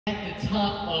At the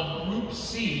top of Group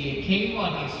C, it came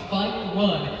on his final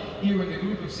run here in the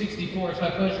group of 64. It's my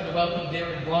pleasure to welcome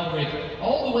Darren Broderick,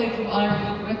 all the way from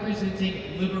Ireland,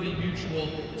 representing Liberty Mutual,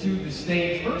 to the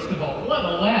stage. First of all, what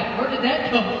a lap! Where did that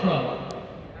come from?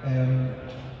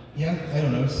 Yeah, I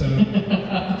don't know. So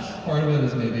part of it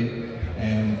is maybe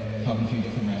having a few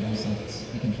different models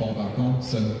that you can fall back on.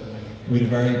 So we had a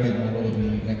very good model that we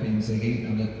nicknamed Ziggy,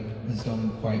 and it has done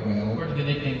quite well. Where did the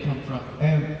nickname come from?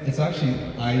 It's actually,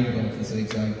 I love the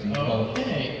zigzag default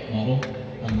model,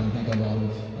 and I think a lot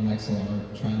of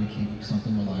MXLR trying to keep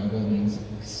something reliable means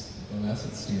the less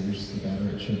it steers, the better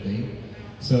it should be.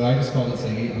 So I just called it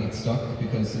Ziggy, and it stuck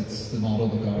because it's the model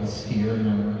that got us here in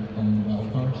our own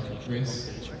wildcard race.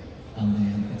 And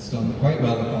then it's done quite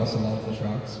well across a lot of the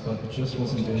tracks, but it just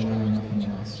wasn't doing well enough in the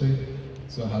last two.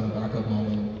 So I had a backup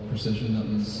model, Precision, that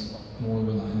was more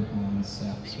reliant on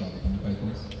steps rather than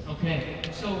cycles. Okay,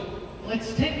 so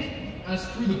let's take us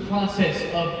through the process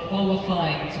of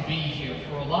qualifying to be here.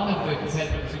 For a lot of the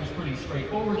competitors, it was pretty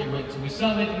straightforward. You went to a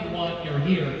summit, you won, you're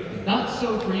here. Not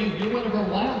so for you. You're one of our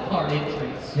wildcard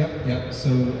entries. Yep.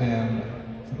 So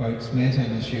about May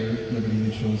time this year, Liberty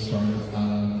Mutual started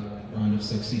round of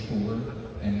 64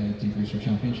 DeepRacer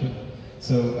Championship.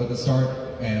 So at the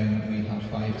start, we had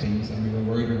 5 teams, and we were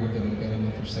worried we weren't going to get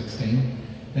enough for 16.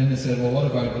 Then they said, well, what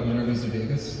about the winner goes to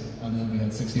Vegas? And then we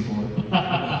had 64 in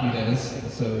a few days.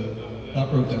 So that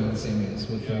broke down the same race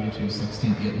with 32,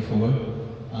 16, 8 and 4.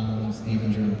 And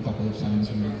even during a couple of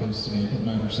times we were close to putting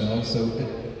out ourselves. So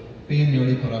being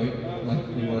nearly put out, like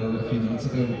we were a few minutes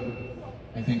ago,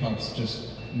 I think helps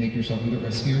just make yourself a bit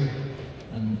riskier.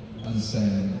 And as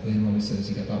Liam always says,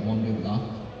 you get that one good lap.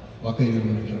 Luckily we were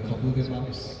able to get a couple of good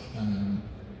laps.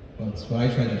 But what I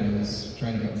try to do is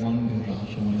try to get one good lap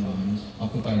going around,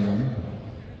 up it by one.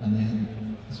 And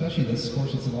then, especially this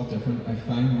course, it's a lot different. I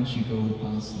find once you go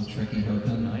past the tricky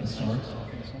hairpin at the start,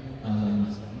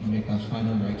 and you make that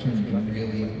final right turn, you can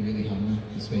really hammer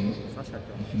the speed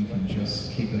if you can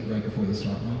just keep it right before the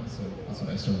start line. So that's what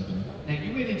I started doing. Now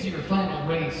you went into your final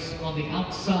race on the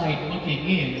outside looking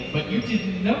in, but you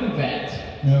didn't know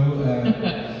that. No,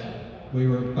 we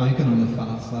were banking on the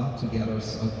fast lap to get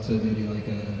us up to maybe like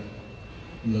a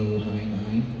low high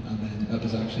 9, and then that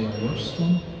was actually our worst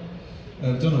one.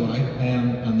 Don't know why.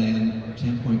 And then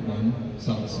 10.1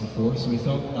 saw us in 4th, so we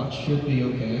thought that should be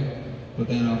okay. But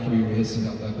then after we raced and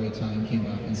got that great time, came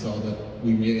back and saw that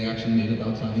we really actually needed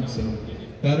that time. So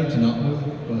better to not know,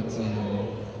 but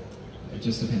it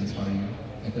just depends how you,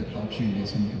 if it helps you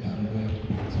race in a competitive way.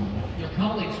 So. Your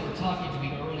colleagues were talking to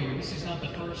me earlier. This is not the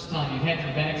first time you've had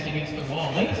your backs against the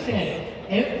wall. They said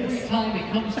every time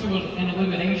it comes to an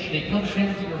elimination, it comes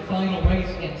down to your final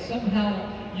race, and somehow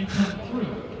you come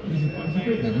through. I've a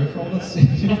great memory for all this.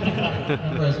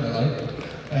 Memorize my life.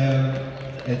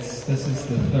 This is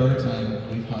the 3rd time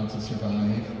we've had to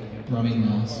survive running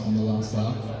mass on the last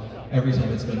lap. Every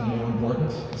time it's been more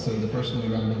important. So the first one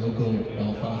we ran the local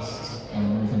Belfast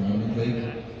Northern Ireland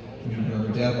League. We were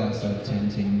dead last out of 10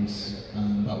 teams,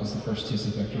 and that was the first taste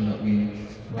of victory that we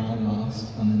ran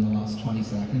last. And in the last 20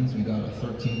 seconds, we got a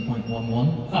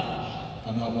 13.11,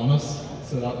 and that won us.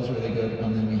 So that was really good.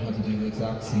 And then we had to do the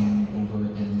exact same over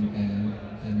in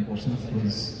Portsmouth.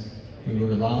 We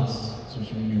were last, so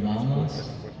which means we ran last,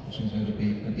 which means we had to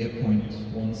beat an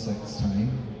 8.16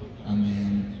 time. And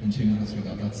then in 2 minutes we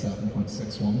got that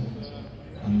 7.61.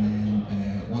 And then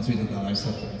once we did that, I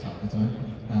stepped at the top of the time.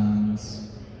 And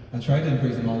I tried to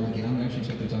improve them all again. I actually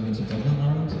took it down into Dublin,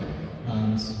 Ireland,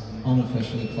 and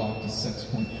unofficially clocked a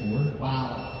 6.4.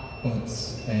 Wow. But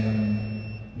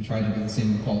we tried to do the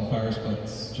same with qualifiers, but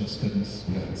just couldn't.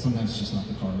 Sometimes it's just not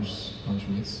the cars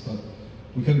race. But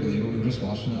we couldn't believe it. We were just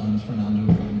watching it, and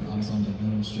Fernando from Amazon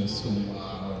Dublin was just going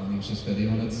wow, and he was just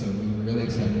videoing it. So we were really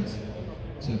excited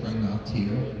to bring that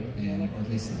here, or at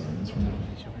least the learnings from it.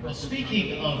 Well,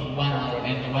 speaking of wow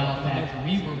and the wow factor,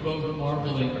 we were both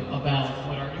marveling about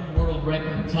what our new world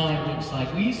record time looks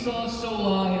like. We saw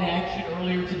Sola in action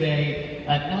earlier today,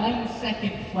 a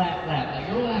 9-second flat lap. Now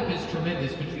your lap is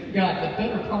tremendous, but you've got the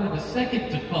better part of a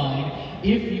second to find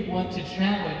if you want to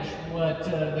challenge what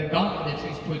the gauntlet that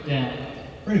she's put down.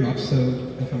 Pretty much. So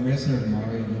if I'm racing her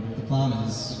tomorrow, the plan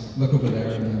is look over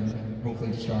there and then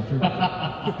hopefully distract her.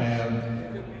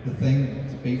 The thing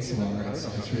to beat Solar is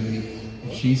it's really,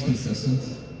 if she's consistent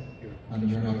and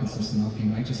you're not consistent enough, you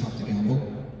might just have to gamble.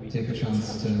 Take a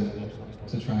chance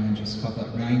to try and just cut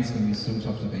that. Ryan's going to be so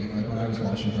tough to beat. Like when I was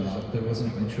watching her lap, there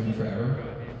wasn't much room for error.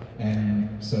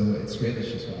 So it's great that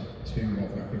she's got 2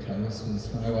 world record titles, because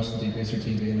when I watched the DeepRacer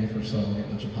TV and I first saw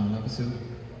the Japan episode,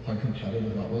 how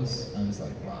competitive that was. I was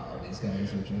like, wow, these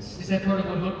guys are just... Is that part of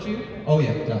what hooked you? Oh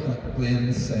yeah, definitely.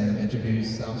 Glenn's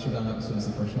interviews, the Amsterdam episode was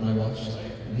the first one I watched.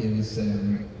 He was,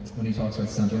 when he talks about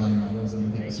centerline models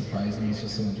and people surprised me, he's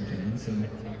just so entertaining. So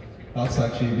that's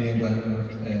actually, me and Glenn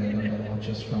learned a lot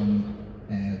just from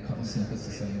cutting snippets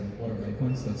to say what are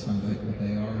breakpoints, let's find out what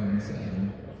they are,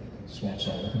 and just watch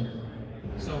all of them.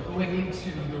 So going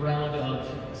into the round of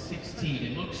 16,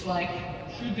 it looks like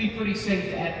should be pretty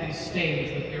safe at this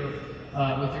stage with your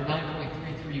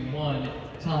 9.331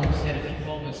 time set a few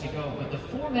moments ago. But the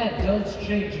format does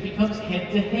change; it becomes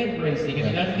head-to-head racing. Have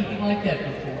you done anything like that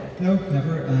before? No,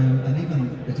 never. And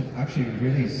even it actually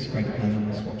really is quite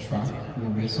dependent on what track we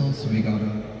race on. So we got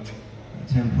a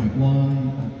 10.1,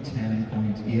 a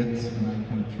 10.8, a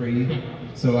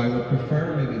 9.3. So I would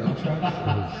prefer maybe that track,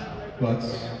 but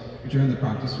during the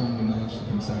practice one, we managed to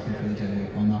come second for the day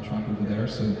on that track over there,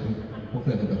 so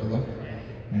hopefully have a bit of luck.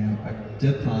 I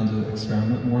did plan to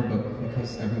experiment more, but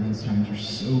because everyone's times were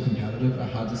so competitive, I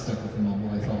had to stick with the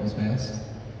model I thought was best.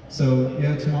 So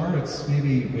yeah, tomorrow it's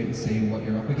maybe wait and see what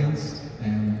you're up against,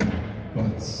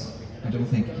 but I don't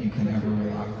think you can ever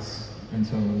relax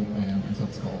until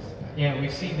it's called. Yeah,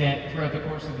 we've seen that throughout the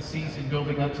course of the season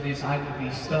building up to this. I would be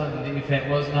stunned if that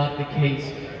was not the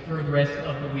case for the rest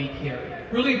of the week here.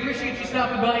 Really appreciate you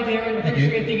stopping by, Darren.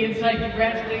 Appreciate the insight.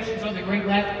 Congratulations on the great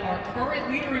lap. Our current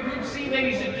leader in Group C,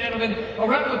 ladies and gentlemen. A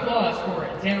round of applause for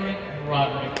Darren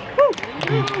Roderick.